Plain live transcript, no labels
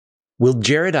Will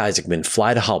Jared Isaacman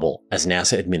fly to Hubble as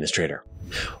NASA administrator?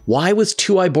 Why was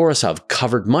 2i Borisov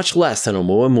covered much less than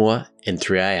Oumuamua and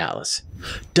 3i Atlas?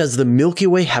 Does the Milky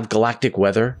Way have galactic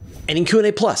weather? And in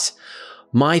Q&A Plus,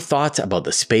 my thoughts about the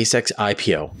SpaceX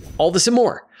IPO. All this and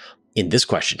more in this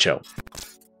question show.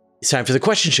 It's time for the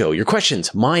question show. Your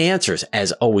questions, my answers,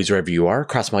 as always, wherever you are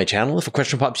across my channel. If a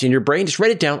question pops in your brain, just write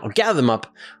it down. I'll gather them up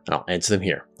and I'll answer them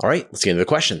here. All right, let's get into the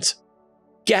questions.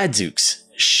 Gadzooks,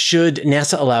 should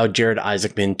NASA allow Jared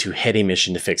Isaacman to head a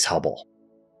mission to fix Hubble?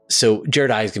 So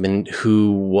Jared Isaacman,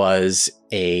 who was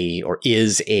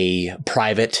is a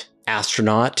private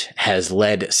astronaut, has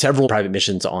led several private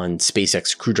missions on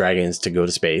SpaceX Crew Dragons to go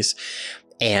to space,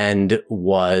 and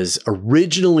was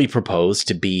originally proposed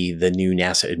to be the new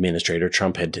NASA administrator.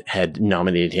 Trump had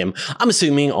nominated him, I'm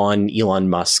assuming on Elon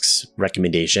Musk's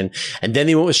recommendation. And then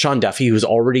they went with Sean Duffy, who was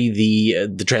already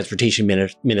the transportation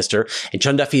minister. And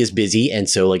Sean Duffy is busy. And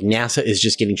so like NASA is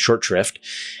just getting short shrift.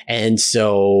 And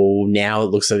so now it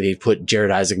looks like they've put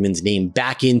Jared Isaacman's name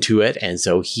back into it. And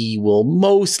so he will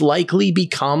most likely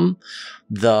become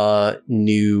the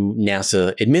new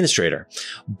NASA administrator.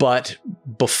 But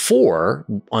before,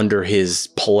 under his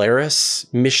Polaris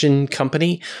mission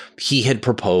company, he had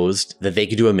proposed that they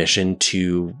could do a mission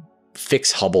to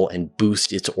fix Hubble and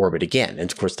boost its orbit again.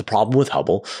 And of course, the problem with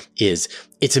Hubble is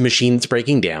it's a machine that's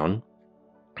breaking down,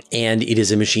 and it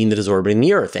is a machine that is orbiting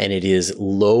the Earth, and it is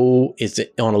it's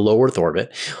on a low Earth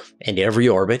orbit, and every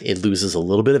orbit, it loses a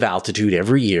little bit of altitude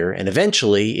every year, and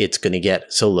eventually it's going to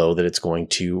get so low that it's going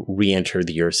to re-enter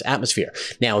the Earth's atmosphere.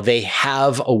 Now, they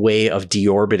have a way of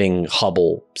deorbiting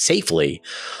Hubble safely,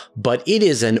 but it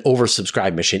is an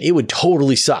oversubscribed mission. It would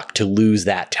totally suck to lose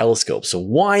that telescope, so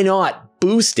why not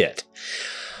boost it?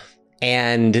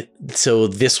 And so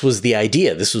this was the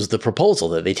idea. This was the proposal,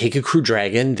 that they take a Crew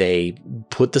Dragon, they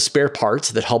put the spare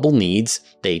parts that Hubble needs,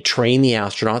 they train the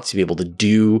astronauts to be able to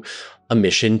do a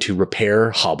mission to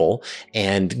repair Hubble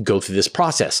and go through this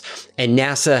process. And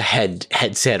NASA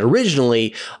had said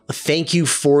originally, thank you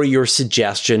for your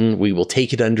suggestion. We will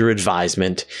take it under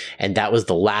advisement. And that was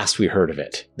the last we heard of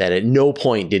it. That at no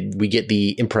point did we get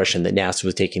the impression that NASA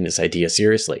was taking this idea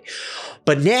seriously.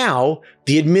 But now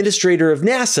the administrator of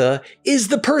NASA is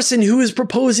the person who is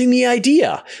proposing the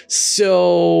idea.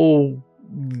 So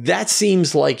that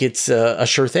seems like it's a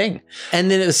sure thing. And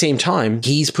then at the same time,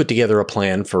 he's put together a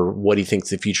plan for what he thinks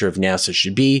the future of NASA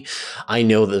should be. I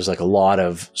know there's like a lot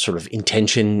of sort of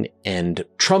intention, and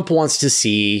Trump wants to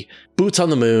see boots on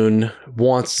the moon,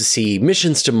 wants to see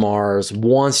missions to Mars,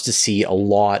 wants to see a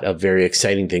lot of very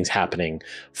exciting things happening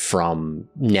from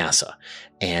NASA.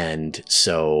 And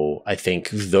so I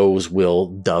think those will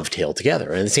dovetail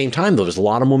together. And at the same time, though, there's a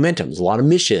lot of momentum. There's a lot of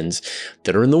missions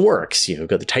that are in the works. You've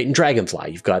got the Titan Dragonfly.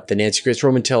 You've got the Nancy Grace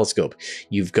Roman Telescope.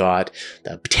 You've got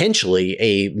potentially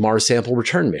a Mars sample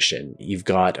return mission. You've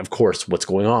got, of course, what's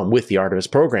going on with the Artemis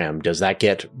program. Does that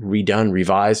get redone,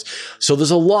 revised? So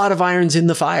there's a lot of irons in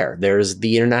the fire. There's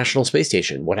the International Space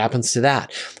Station. What happens to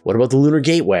that? What about the Lunar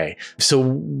Gateway? So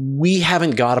we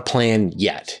haven't got a plan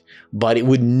yet. But it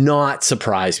would not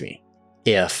surprise me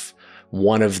if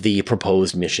one of the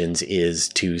proposed missions is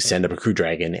to send up a Crew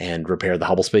Dragon and repair the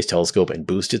Hubble Space Telescope and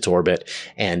boost its orbit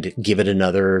and give it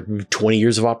another 20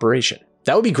 years of operation.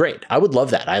 That would be great. I would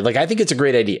love that. I think it's a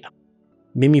great idea.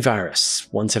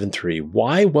 Mimivirus173.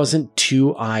 Why wasn't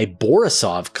 2i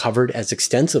Borisov covered as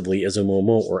extensively as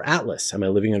Oumuamua or Atlas? Am I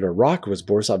living under a rock, or was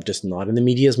Borisov just not in the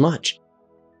media as much?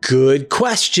 Good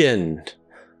question,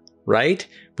 right?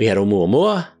 We had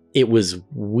Oumuamua. It was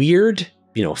weird,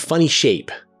 funny shape,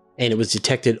 and it was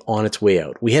detected on its way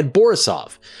out. We had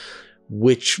Borisov,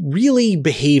 which really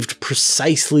behaved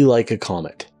precisely like a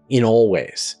comet in all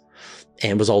ways,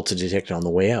 and was also detected on the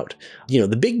way out.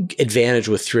 The big advantage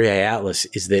with 3i Atlas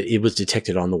is that it was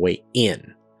detected on the way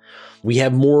in. We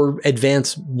have more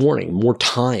advanced warning, more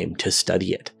time to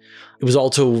study it. It was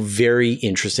also very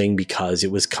interesting because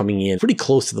it was coming in pretty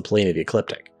close to the plane of the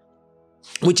ecliptic,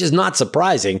 which is not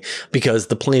surprising because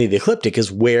the plane of the ecliptic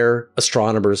is where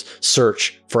astronomers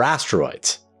search for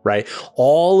asteroids, right?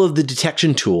 All of the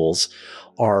detection tools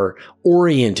are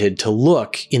oriented to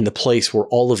look in the place where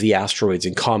all of the asteroids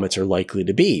and comets are likely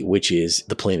to be, which is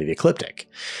the plane of the ecliptic.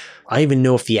 I even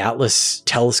know if the Atlas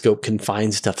telescope can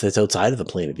find stuff that's outside of the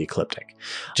plane of the ecliptic.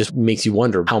 Just makes you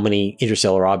wonder how many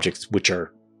interstellar objects which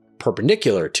are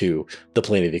perpendicular to the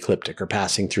plane of the ecliptic are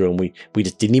passing through, and we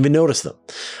just didn't even notice them.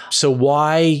 So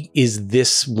why is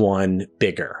this one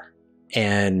bigger?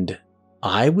 And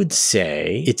I would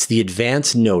say it's the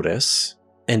advance notice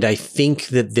And I think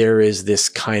that there is this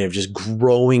kind of just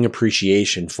growing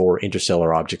appreciation for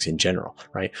interstellar objects in general,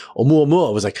 right?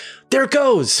 Oumuamua was like, there it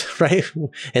goes, right?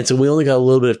 And so we only got a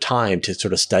little bit of time to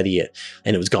sort of study it,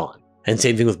 and it was gone. And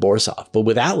same thing with Borisov. But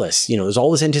with Atlas, there's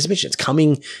all this anticipation. It's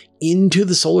coming into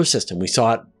the solar system. We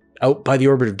saw it out by the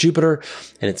orbit of Jupiter,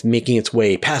 and it's making its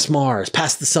way past Mars,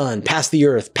 past the Sun, past the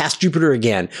Earth, past Jupiter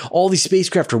again. All these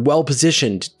spacecraft are well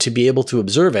positioned to be able to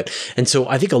observe it. And so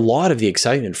I think a lot of the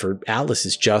excitement for Atlas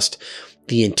is just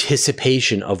the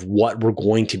anticipation of what we're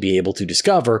going to be able to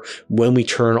discover when we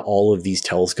turn all of these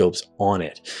telescopes on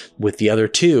it. With the other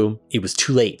two, it was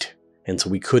too late. And so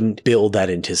we couldn't build that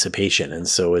anticipation. And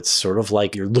so it's sort of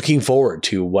like you're looking forward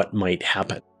to what might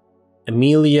happen.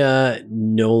 Amelia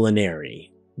Nolaneri.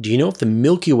 Do you know if the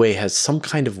Milky Way has some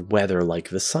kind of weather like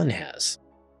the sun has?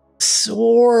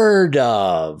 Sort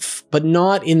of, but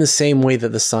not in the same way that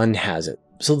the sun has it.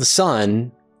 So the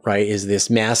sun, right, is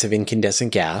this massive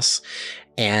incandescent gas,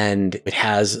 and it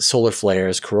has solar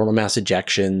flares, coronal mass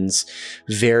ejections,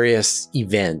 various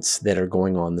events that are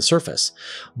going on the surface.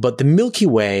 But the Milky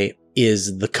Way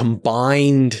is the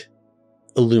combined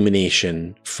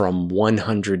illumination from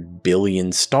 100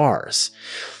 billion stars.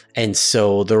 And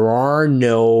so there are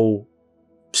no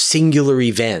singular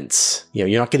events. You're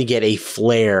not going to get a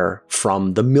flare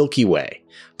from the Milky Way,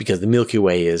 because the Milky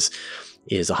Way is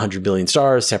 100 billion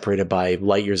stars separated by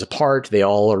light years apart. They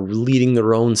all are leading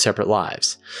their own separate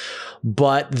lives.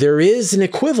 But there is an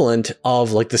equivalent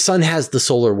of, like, the sun has the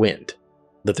solar wind,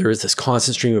 that there is this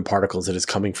constant stream of particles that is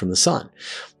coming from the sun,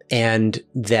 and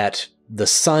that the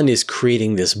sun is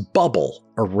creating this bubble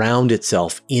around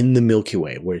itself in the Milky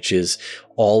Way, which is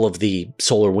all of the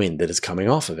solar wind that is coming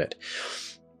off of it.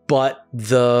 But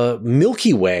the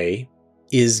Milky Way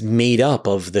is made up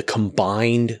of the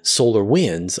combined solar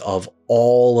winds of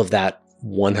all of that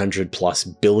 100 plus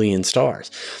billion stars.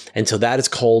 And so that is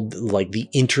called, like, the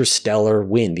interstellar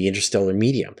wind, the interstellar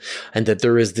medium. And that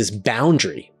there is this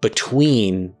boundary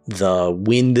between the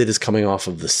wind that is coming off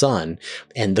of the sun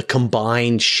and the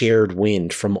combined shared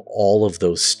wind from all of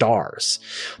those stars.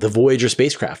 The Voyager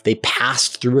spacecraft, they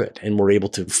passed through it and were able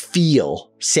to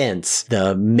sense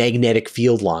the magnetic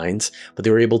field lines, but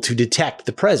they were able to detect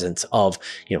the presence of,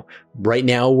 right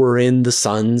now we're in the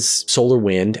sun's solar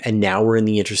wind, and now we're in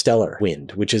the interstellar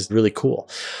wind, which is really cool.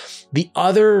 The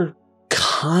other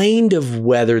kind of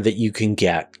weather that you can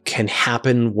get can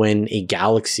happen when a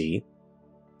galaxy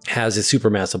has a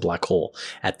supermassive black hole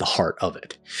at the heart of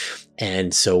it.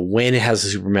 And so when it has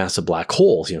a supermassive black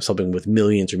hole, something with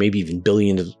millions or maybe even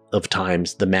billions of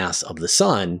times the mass of the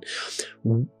sun,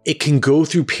 it can go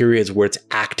through periods where it's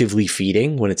actively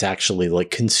feeding, when it's actually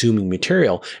like consuming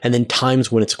material, and then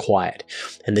times when it's quiet.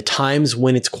 And the times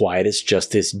when it's quiet, it's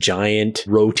just this giant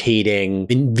rotating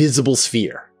invisible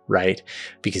sphere, right?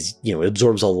 Because, it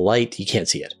absorbs all the light, you can't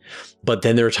see it. But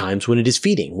then there are times when it is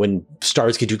feeding, when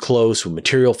stars get too close, when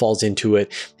material falls into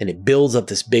it, and it builds up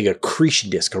this big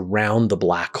accretion disk around the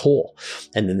black hole.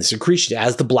 And then this accretion,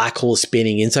 as the black hole is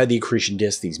spinning inside the accretion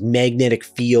disk, these magnetic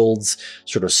fields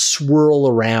sort of swirl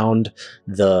around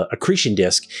the accretion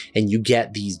disk, and you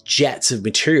get these jets of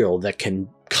material that can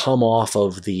come off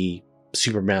of the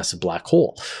supermassive black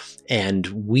hole. And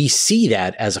we see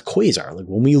that as a quasar. Like,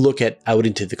 when we look out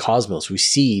into the cosmos, we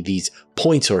see these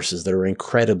point sources that are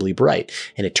incredibly bright.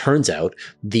 And it turns out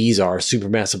these are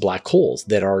supermassive black holes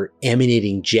that are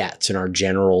emanating jets in our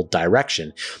general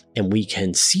direction, and we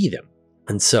can see them.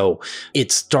 And so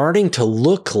it's starting to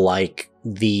look like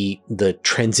the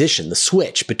transition, the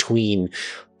switch between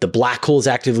the black holes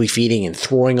actively feeding and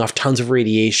throwing off tons of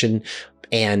radiation,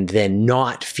 and then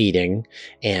not feeding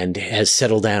and has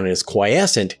settled down and is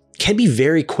quiescent, can be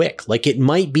very quick. Like, it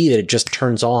might be that it just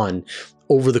turns on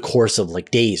over the course of like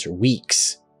days or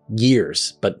weeks,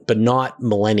 years, but not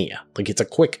millennia. Like, it's a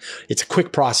quick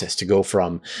process to go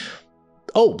from,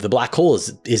 oh, the black hole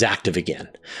is active again.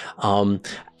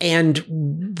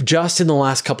 And just in the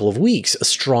last couple of weeks,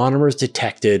 astronomers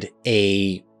detected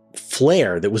a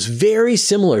flare that was very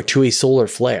similar to a solar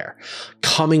flare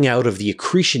coming out of the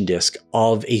accretion disk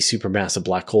of a supermassive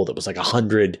black hole that was like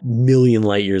 100 million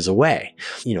light years away.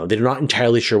 They're not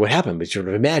entirely sure what happened, but sort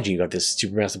of imagine you got this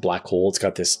supermassive black hole. It's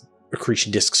got this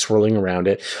accretion disk swirling around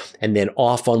it, and then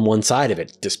off on one side of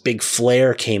it, this big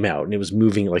flare came out, and it was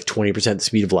moving like 20% the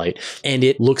speed of light, and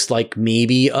it looks like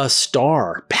maybe a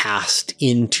star passed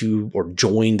into or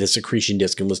joined this accretion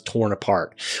disk and was torn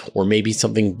apart, or maybe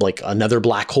something like another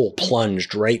black hole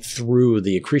plunged right through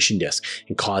the accretion disk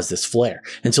and caused this flare.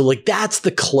 And so, like, that's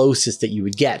the closest that you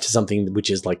would get to something which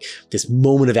is like this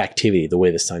moment of activity, the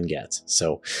way the sun gets.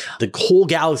 So the whole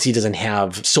galaxy doesn't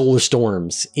have solar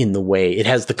storms in the way it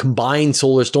has the combined combined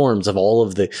solar storms of all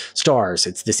of the stars.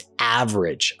 It's this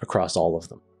average across all of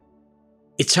them.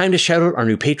 It's time to shout out our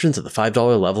new patrons at the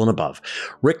 $5 level and above.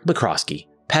 Rick McCroskey,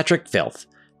 Patrick Velth,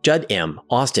 Judd M.,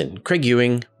 Austin, Craig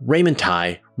Ewing, Raymond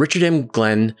Ty, Richard M.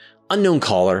 Glenn, Unknown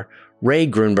Caller, Ray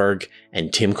Grunberg,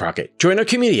 and Tim Crockett. Join our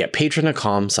community at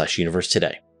patreon.com/universe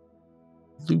today.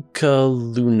 Luca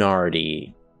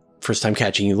Lunardi. First time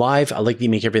catching you live. I like that you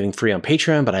make everything free on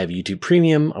Patreon, but I have YouTube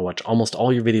Premium. I watch almost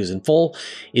all your videos in full.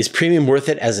 Is Premium worth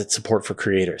it as its support for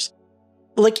creators?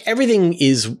 Like, everything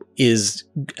is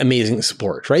amazing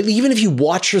support, right? Even if you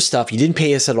watch your stuff, you didn't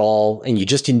pay us at all, and you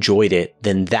just enjoyed it,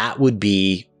 then that would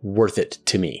be worth it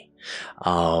to me.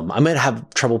 I might have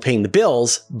trouble paying the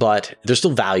bills, but there's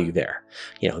still value there.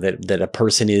 You know, that a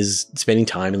person is spending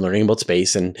time and learning about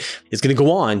space and is going to go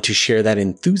on to share that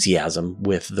enthusiasm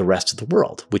with the rest of the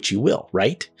world, which you will,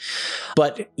 right?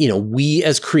 But, you know, we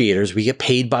as creators, we get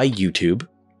paid by YouTube.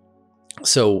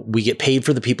 So we get paid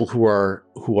for the people who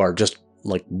are just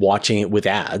like watching it with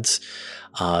ads.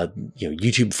 You know,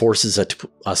 YouTube forces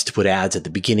us to put ads at the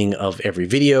beginning of every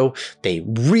video. They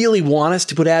really want us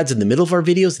to put ads in the middle of our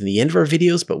videos and the end of our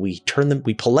videos, but we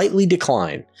politely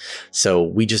decline. So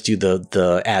we just do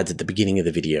the ads at the beginning of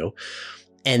the video.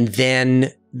 And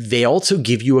then they also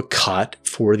give you a cut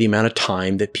for the amount of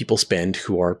time that people spend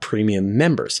who are premium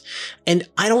members. And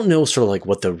I don't know sort of like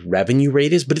what the revenue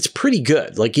rate is, but it's pretty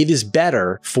good. Like, it is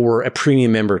better for a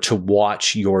premium member to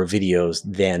watch your videos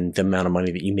than the amount of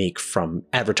money that you make from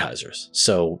advertisers.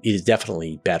 So it is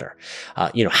definitely better.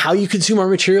 You know, how you consume our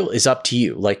material is up to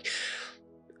you. Like,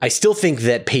 I still think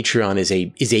that Patreon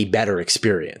is a better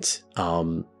experience.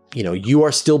 You know, you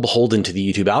are still beholden to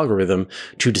the YouTube algorithm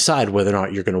to decide whether or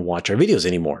not you're going to watch our videos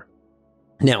anymore.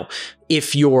 Now,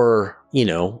 if you're, you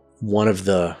know, one of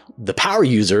the power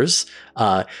users,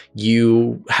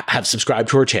 you have subscribed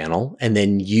to our channel, and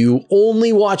then you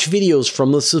only watch videos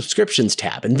from the subscriptions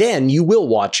tab, and then you will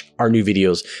watch our new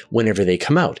videos whenever they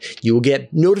come out. You will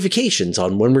get notifications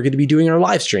on when we're going to be doing our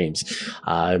live streams,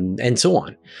 and so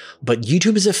on. But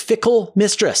YouTube is a fickle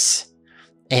mistress.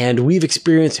 And we've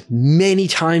experienced many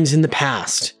times in the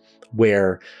past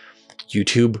where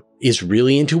YouTube is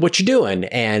really into what you're doing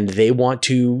and they want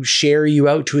to share you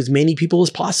out to as many people as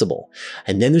possible.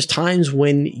 And then there's times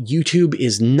when YouTube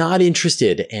is not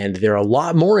interested and they're a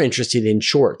lot more interested in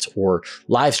shorts or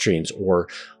live streams or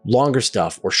longer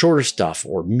stuff or shorter stuff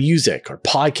or music or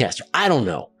podcasts. Or I don't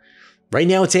know. Right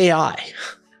now it's AI.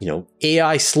 You know,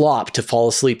 AI slop to fall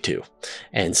asleep to.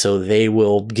 And so they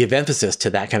will give emphasis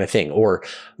to that kind of thing, or,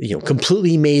 you know,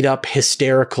 completely made up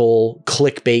hysterical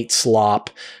clickbait slop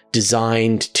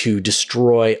designed to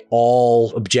destroy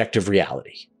all objective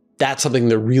reality. That's something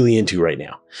they're really into right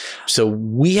now. So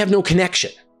we have no connection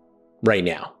right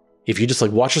now. If you just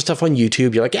like watch your stuff on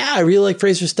YouTube, you're like, yeah, I really like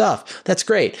Fraser's stuff. That's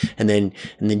great. And then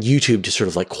YouTube just sort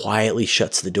of like quietly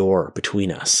shuts the door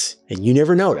between us and you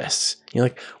never notice. You're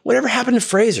like, whatever happened to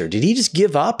Fraser? Did he just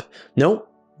give up?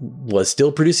 Nope. Was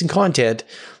still producing content,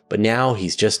 but now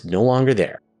he's just no longer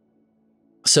there.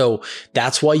 So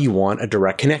that's why you want a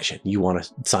direct connection. You want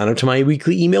to sign up to my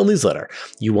weekly email newsletter.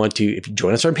 You want to, if you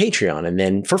join us on Patreon, and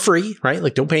then for free, right?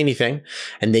 Like, don't pay anything.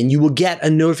 And then you will get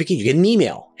a notification. You get an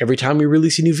email every time we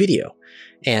release a new video.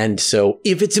 And so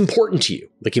if it's important to you,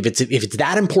 like if it's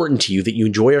that important to you that you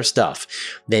enjoy our stuff,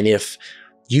 then if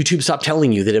YouTube stopped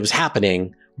telling you that it was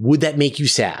happening, would that make you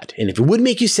sad? And if it would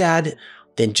make you sad,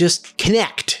 then just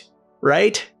connect,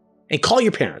 right? And call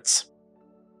your parents.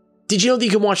 Did you know that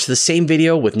you can watch the same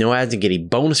video with no ads and get a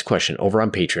bonus question over on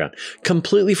Patreon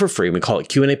completely for free? We call it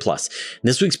Q&A Plus. And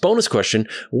this week's bonus question,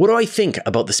 what do I think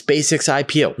about the SpaceX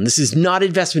IPO? And this is not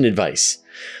investment advice.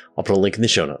 I'll put a link in the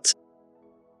show notes.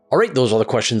 All right, those are the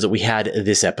questions that we had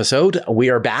this episode. We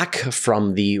are back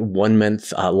from the 1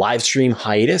 month live stream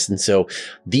hiatus. And so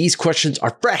these questions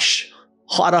are fresh,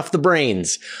 hot off the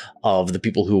brains of the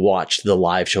people who watched the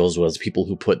live show, as well as people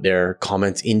who put their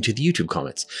comments into the YouTube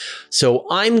comments. So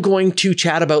I'm going to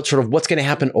chat about sort of what's going to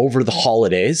happen over the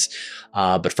holidays.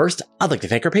 But first, I'd like to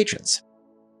thank our patrons.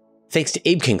 Thanks to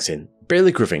Abe Kingston,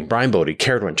 Barely Roofing, Brian Bodie,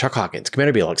 Caradwin, Chuck Hawkins,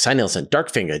 Commander Bielek, Cy Nelson,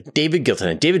 Dark Finger, David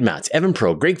Gilton, David Matz, Evan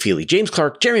Pro, Greg Feely, James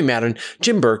Clark, Jeremy Madden,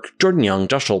 Jim Burke, Jordan Young,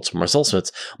 Josh Schultz, Marcel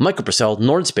Smits, Michael Purcell,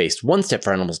 Nordspace,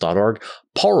 OneStepForAnimals.org,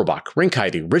 Paul Robach, Rink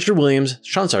Heidi, Richard Williams,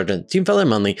 Sean Sargent, Team Feller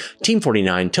Munley, Team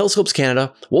 49, Telescopes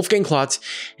Canada, Wolfgang Klotz,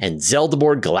 and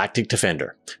Zeldabord Galactic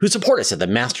Defender, who support us at the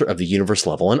Master of the Universe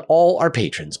level, and all our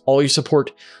patrons. All your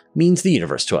support means the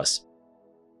universe to us.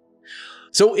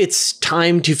 So it's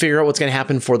time to figure out what's going to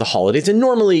happen for the holidays. And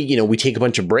normally, you know, we take a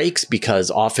bunch of breaks because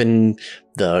often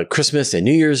the Christmas and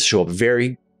New Year's show up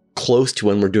very close to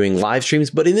when we're doing live streams,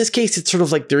 but in this case, it's sort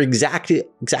of like they're exactly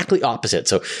opposite.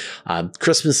 So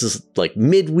Christmas is like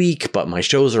midweek, but my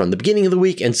shows are on the beginning of the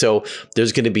week. And so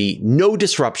there's going to be no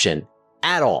disruption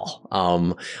at all.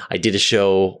 I did a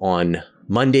show on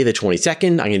Monday, the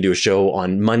 22nd. I'm going to do a show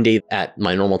on Monday at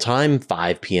my normal time,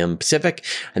 5 p.m. Pacific.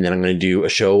 And then I'm going to do a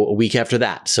show a week after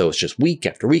that. So it's just week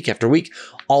after week after week,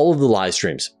 all of the live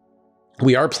streams.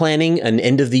 We are planning an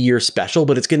end of the year special,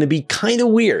 but it's going to be kind of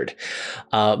weird,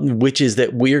 which is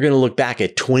that we are going to look back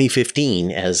at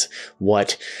 2015 as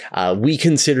what we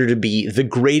consider to be the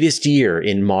greatest year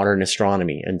in modern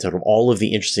astronomy, and sort of all of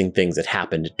the interesting things that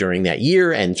happened during that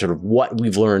year and sort of what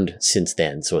we've learned since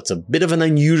then. So it's a bit of an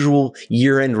unusual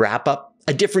year-end wrap-up.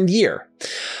 A different year.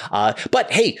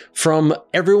 But hey, from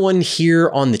everyone here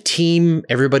on the team,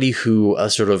 everybody who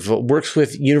sort of works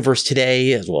with Universe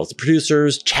Today, as well as the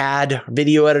producers, Chad, our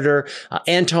video editor,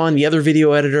 Anton, the other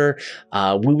video editor,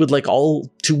 we would like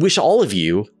to wish all of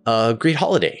you a great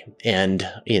holiday. And,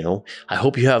 I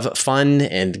hope you have fun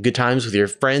and good times with your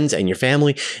friends and your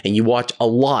family, and you watch a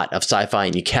lot of sci-fi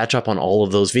and you catch up on all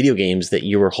of those video games that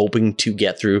you were hoping to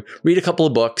get through, read a couple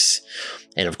of books,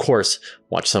 and of course,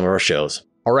 watch some of our shows.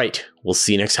 All right, we'll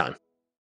see you next time.